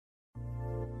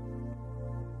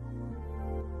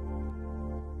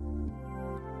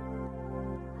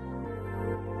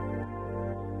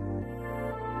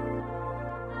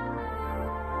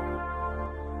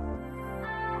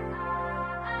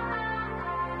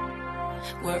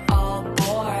We're all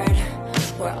bored,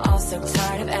 we're all so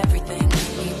tired of everything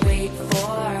we wait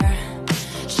for.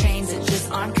 Trains that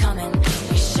just aren't coming.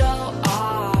 We show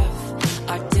off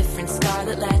our different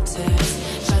scarlet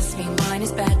letters. Trust me, mine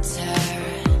is better.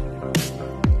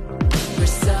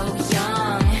 We're so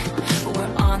young, but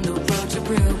we're on the road to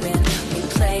ruin. We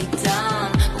play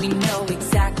dumb, we know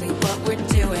exactly what we're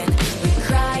doing. We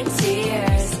cry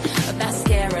tears of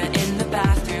mascara in the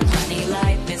bathroom. Honey,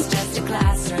 life is just a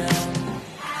classroom.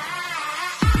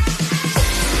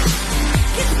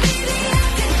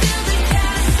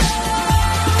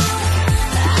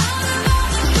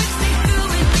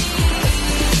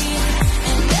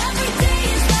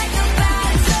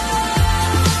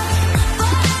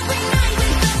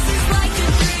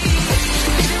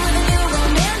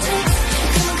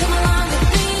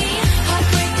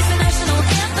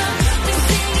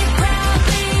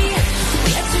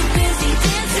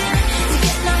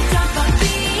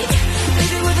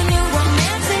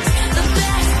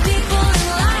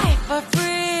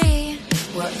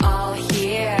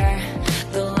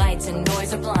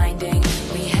 Blinding,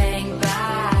 we hang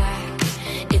back.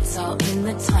 It's all in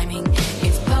the timing.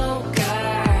 It's poker.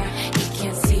 You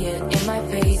can't see it in my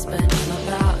face, but I'm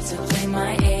about to play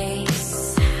my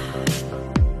ace.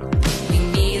 We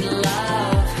need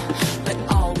love, but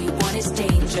all we want is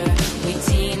danger. We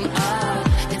team up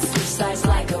and switch sides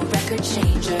like a record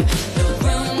changer. The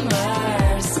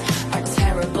rumors are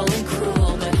terrible and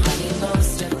cruel, but honey,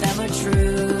 most of them are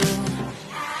true.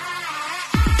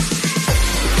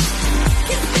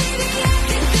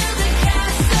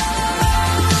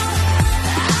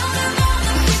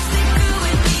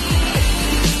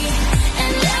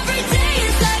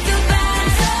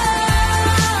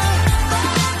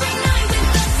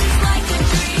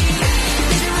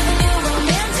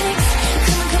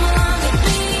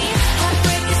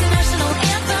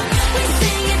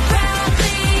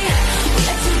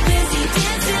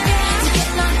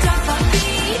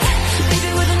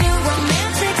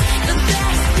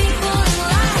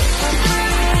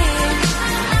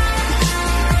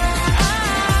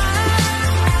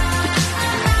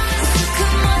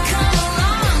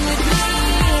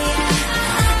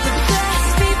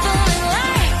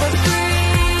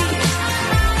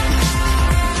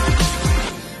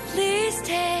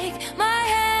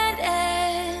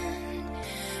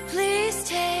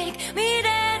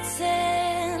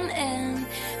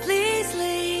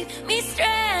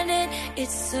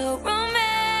 It's so romantic.